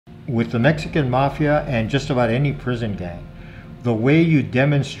with the Mexican Mafia and just about any prison gang, the way you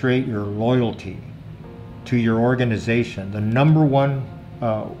demonstrate your loyalty to your organization, the number one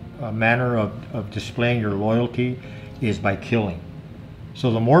manner of displaying your loyalty is by killing.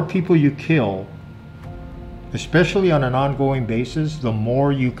 So the more people you kill, especially on an ongoing basis, the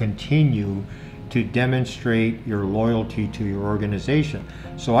more you continue to demonstrate your loyalty to your organization.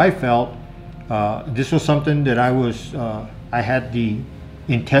 So I felt this was something that I had the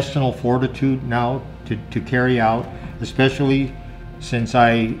intestinal fortitude now to carry out, especially since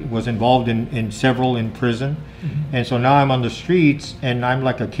I was involved in several in prison. Mm-hmm. And so now I'm on the streets and I'm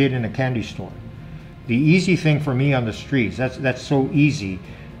like a kid in a candy store. The easy thing for me on the streets, that's so easy.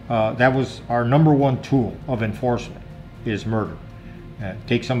 That was our number one tool of enforcement, is murder.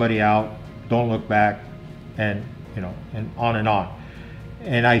 Take somebody out, don't look back, and and on and on.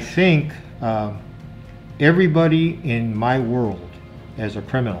 And I think everybody in my world as a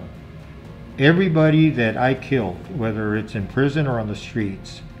criminal, everybody that I killed, whether it's in prison or on the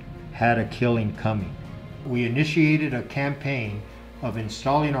streets, had a killing coming. We initiated a campaign of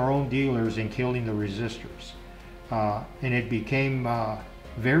installing our own dealers and killing the resistors. And it became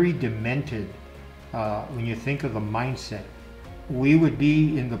very demented when you think of the mindset. We would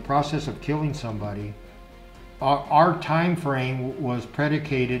be in the process of killing somebody. Our time frame was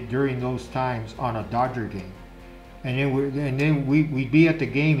predicated during those times on a Dodger game. And then we'd be at the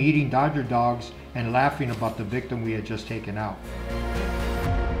game eating Dodger dogs and laughing about the victim we had just taken out.